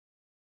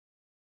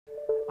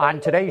On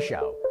today's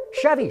show,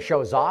 Chevy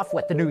shows off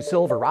what the new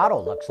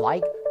Silverado looks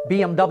like,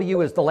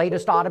 BMW is the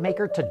latest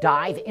automaker to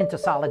dive into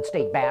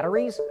solid-state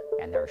batteries,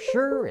 and there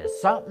sure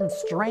is something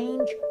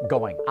strange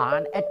going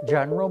on at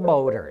General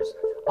Motors.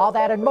 All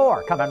that and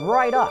more coming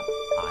right up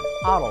on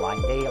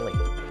Autoline Daily.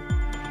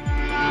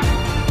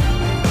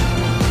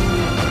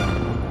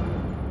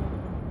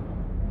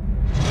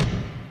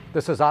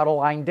 This is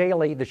Autoline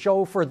Daily, the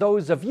show for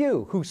those of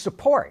you who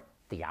support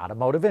the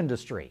automotive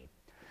industry.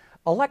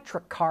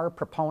 Electric car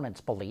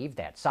proponents believe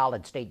that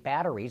solid-state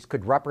batteries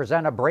could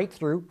represent a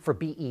breakthrough for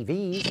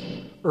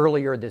BEVs.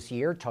 Earlier this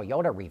year,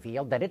 Toyota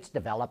revealed that it's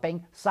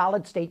developing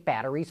solid-state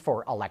batteries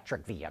for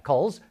electric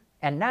vehicles,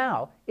 and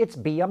now it's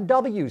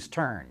BMW's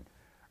turn.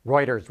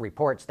 Reuters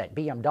reports that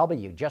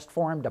BMW just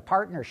formed a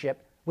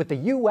partnership with the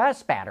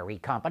U.S. battery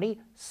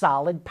company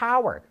Solid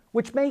Power,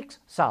 which makes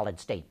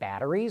solid-state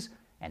batteries,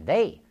 and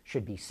they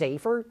should be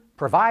safer,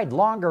 provide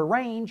longer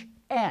range,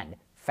 and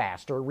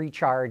faster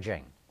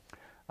recharging.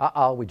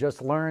 We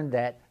just learned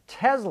that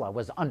Tesla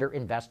was under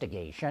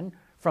investigation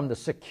from the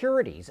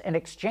Securities and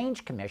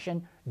Exchange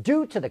Commission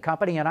due to the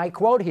company, and I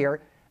quote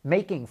here,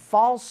 making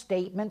false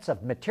statements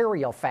of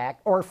material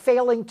fact or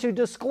failing to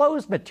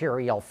disclose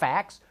material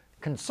facts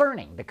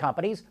concerning the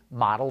company's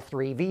Model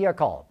 3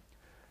 vehicle.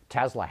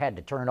 Tesla had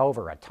to turn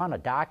over a ton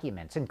of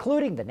documents,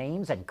 including the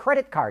names and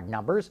credit card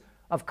numbers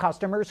of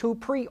customers who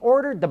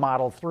pre-ordered the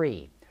Model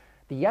 3.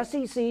 The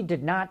SEC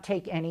did not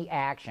take any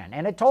action,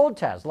 and it told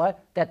Tesla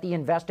that the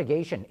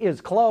investigation is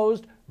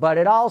closed, but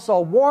it also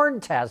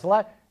warned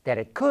Tesla that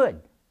it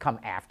could come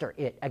after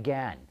it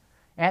again.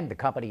 And the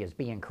company is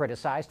being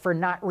criticized for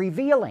not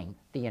revealing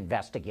the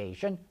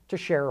investigation to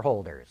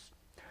shareholders.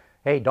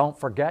 Hey, don't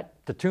forget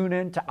to tune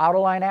in to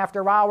Autoline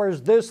After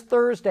Hours this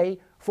Thursday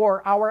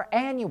for our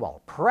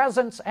annual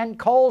Presents and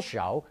Coal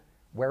show,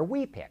 where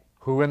we pick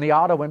who in the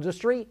auto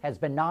industry has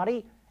been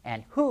naughty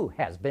and who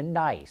has been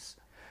nice.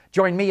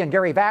 Join me and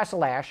Gary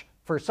Vasilash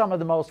for some of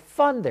the most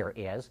fun there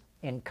is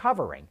in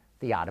covering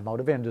the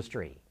automotive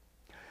industry.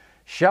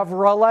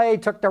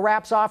 Chevrolet took the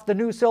wraps off the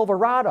new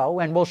Silverado,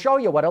 and we'll show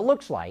you what it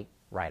looks like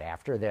right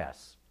after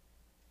this.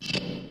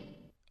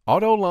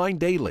 Autoline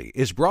Daily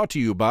is brought to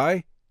you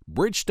by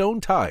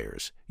Bridgestone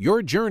Tires,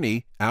 your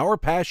journey, our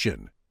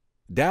passion.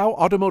 Dow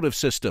Automotive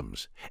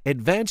Systems,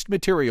 advanced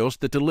materials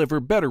that deliver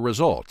better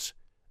results.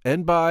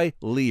 And by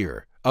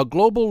Lear, a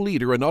global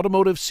leader in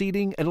automotive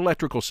seating and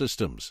electrical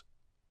systems.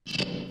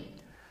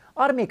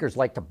 Automakers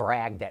like to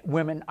brag that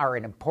women are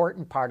an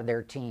important part of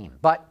their team,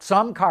 but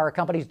some car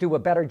companies do a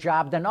better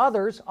job than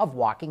others of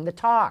walking the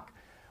talk.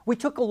 We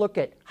took a look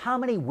at how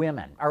many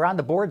women are on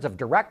the boards of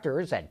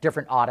directors at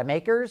different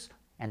automakers,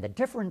 and the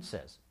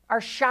differences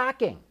are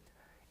shocking.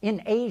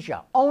 In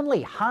Asia,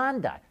 only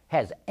Honda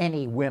has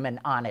any women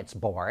on its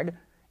board.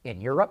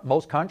 In Europe,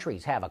 most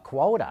countries have a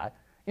quota.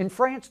 In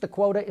France, the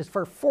quota is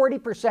for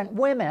 40%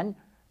 women,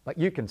 but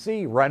you can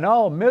see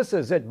Renault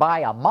misses it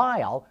by a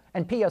mile,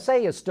 and PSA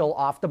is still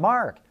off the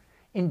mark.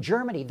 In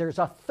Germany, there's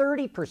a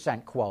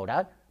 30%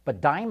 quota, but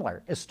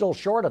Daimler is still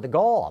short of the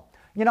goal.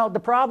 You know,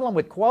 the problem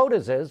with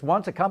quotas is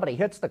once a company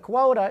hits the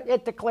quota,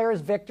 it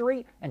declares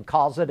victory and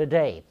calls it a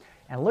day.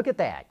 And look at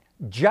that.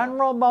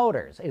 General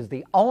Motors is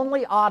the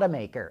only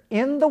automaker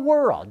in the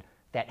world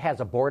that has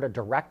a board of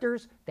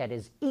directors that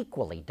is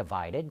equally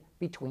divided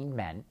between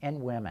men and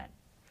women.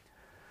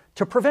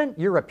 To prevent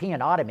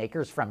European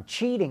automakers from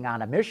cheating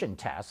on emission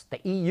tests,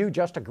 the EU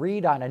just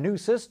agreed on a new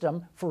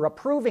system for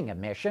approving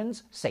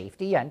emissions,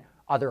 safety, and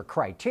other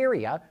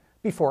criteria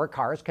before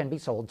cars can be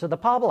sold to the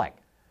public.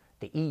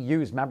 The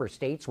EU's member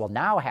states will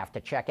now have to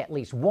check at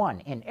least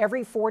one in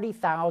every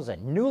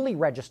 40,000 newly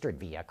registered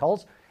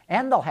vehicles,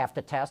 and they'll have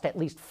to test at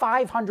least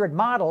 500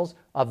 models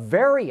of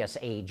various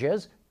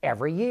ages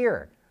every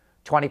year.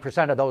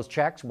 20% of those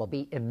checks will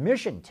be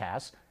emission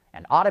tests,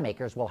 and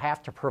automakers will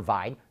have to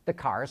provide the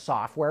car's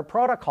software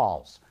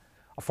protocols.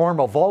 A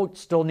formal vote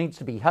still needs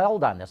to be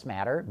held on this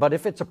matter, but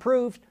if it's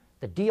approved,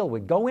 the deal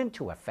would go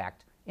into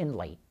effect in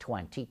late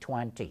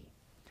 2020.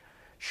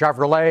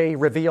 Chevrolet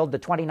revealed the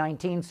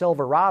 2019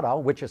 Silverado,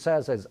 which it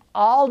says is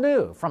all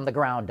new from the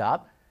ground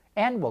up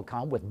and will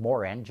come with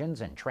more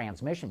engines and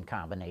transmission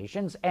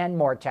combinations and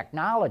more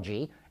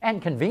technology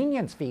and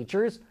convenience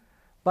features.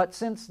 But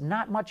since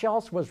not much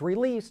else was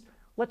released,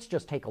 let's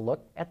just take a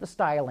look at the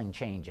styling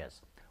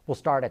changes. We'll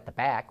start at the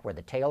back, where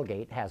the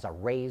tailgate has a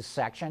raised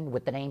section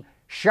with the name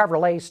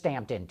Chevrolet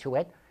stamped into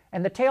it,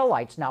 and the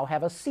taillights now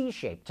have a C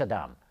shape to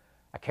them.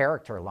 A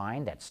character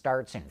line that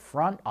starts in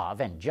front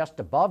of and just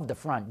above the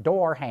front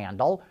door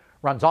handle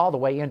runs all the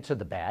way into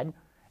the bed,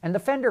 and the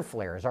fender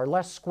flares are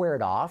less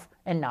squared off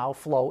and now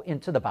flow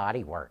into the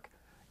bodywork.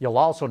 You'll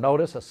also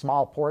notice a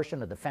small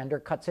portion of the fender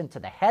cuts into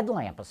the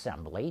headlamp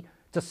assembly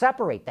to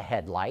separate the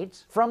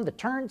headlights from the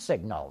turn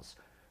signals.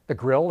 The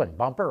grille and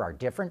bumper are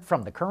different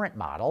from the current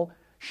model,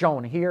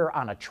 shown here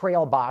on a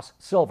Trail Boss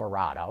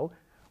Silverado,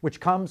 which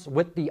comes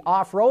with the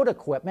off-road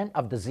equipment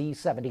of the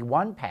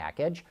Z71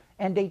 package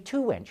and a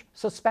 2-inch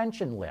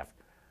suspension lift.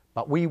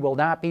 But we will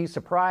not be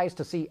surprised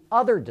to see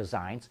other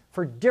designs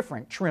for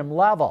different trim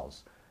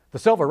levels. The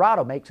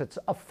Silverado makes its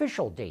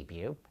official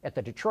debut at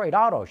the Detroit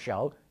Auto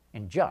Show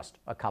in just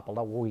a couple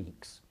of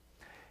weeks.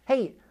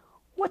 Hey,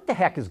 what the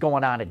heck is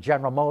going on at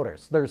General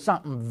Motors? There's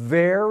something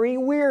very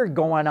weird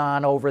going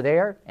on over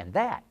there, and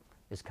that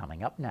is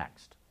coming up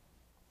next.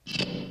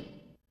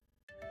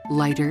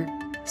 Lighter,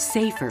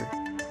 safer,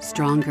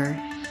 stronger,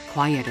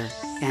 quieter,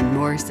 and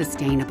more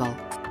sustainable.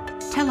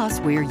 Tell us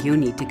where you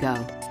need to go,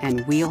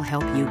 and we'll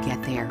help you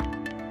get there.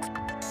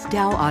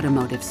 Dow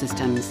Automotive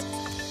Systems.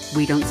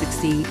 We don't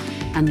succeed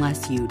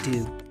unless you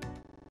do.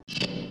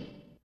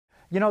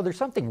 You know, there's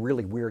something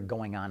really weird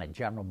going on at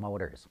General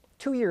Motors.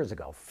 2 years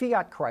ago,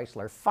 Fiat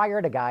Chrysler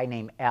fired a guy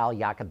named Al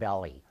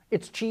Iacobelli,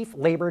 its chief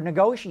labor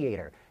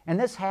negotiator, and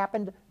this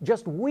happened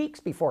just weeks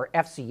before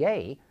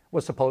FCA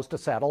was supposed to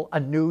settle a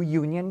new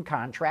union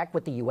contract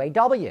with the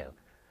UAW.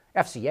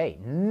 FCA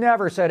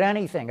never said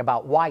anything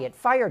about why it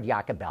fired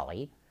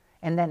Iacobelli,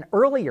 and then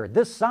earlier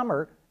this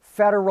summer,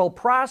 federal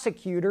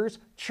prosecutors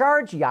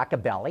charged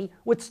Iacobelli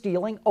with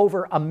stealing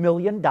over $1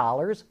 million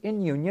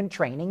in union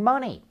training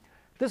money.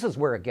 This is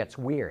where it gets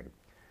weird.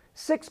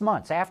 6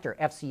 months after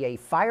FCA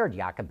fired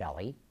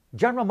Iacobelli,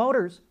 General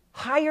Motors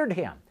hired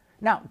him.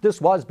 Now, this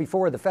was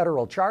before the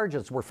federal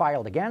charges were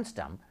filed against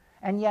him,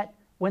 and yet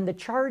when the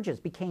charges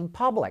became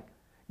public,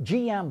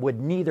 GM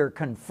would neither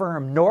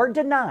confirm nor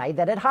deny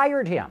that it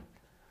hired him.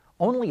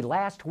 Only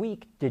last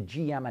week did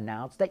GM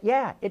announce that,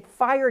 yeah, it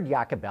fired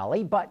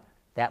Iacobelli, but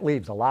that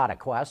leaves a lot of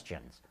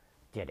questions.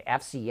 Did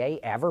FCA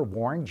ever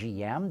warn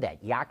GM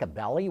that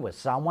Iacobelli was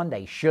someone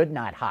they should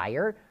not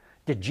hire?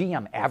 Did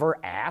GM ever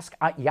ask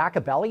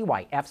Iacobelli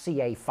why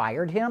FCA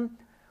fired him?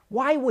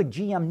 Why would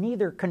GM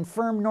neither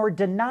confirm nor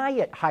deny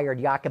it hired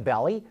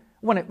Iacobelli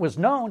when it was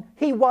known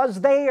he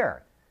was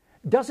there?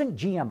 Doesn't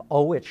GM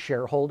owe its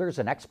shareholders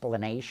an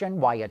explanation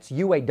why its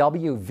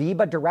UAW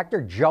VEBA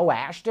director Joe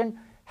Ashton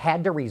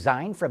had to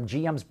resign from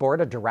GM's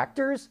board of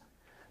directors?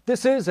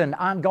 This is an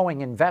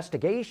ongoing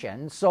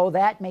investigation, so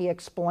that may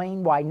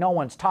explain why no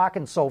one's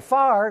talking so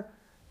far.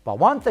 But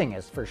one thing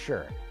is for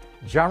sure,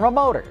 General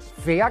Motors,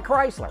 Fiat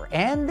Chrysler,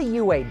 and the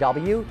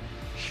UAW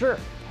sure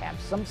have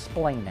some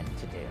splaining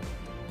to do.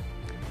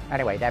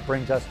 Anyway, that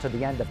brings us to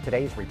the end of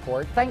today's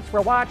report. Thanks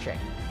for watching,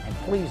 and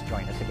please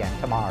join us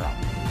again tomorrow.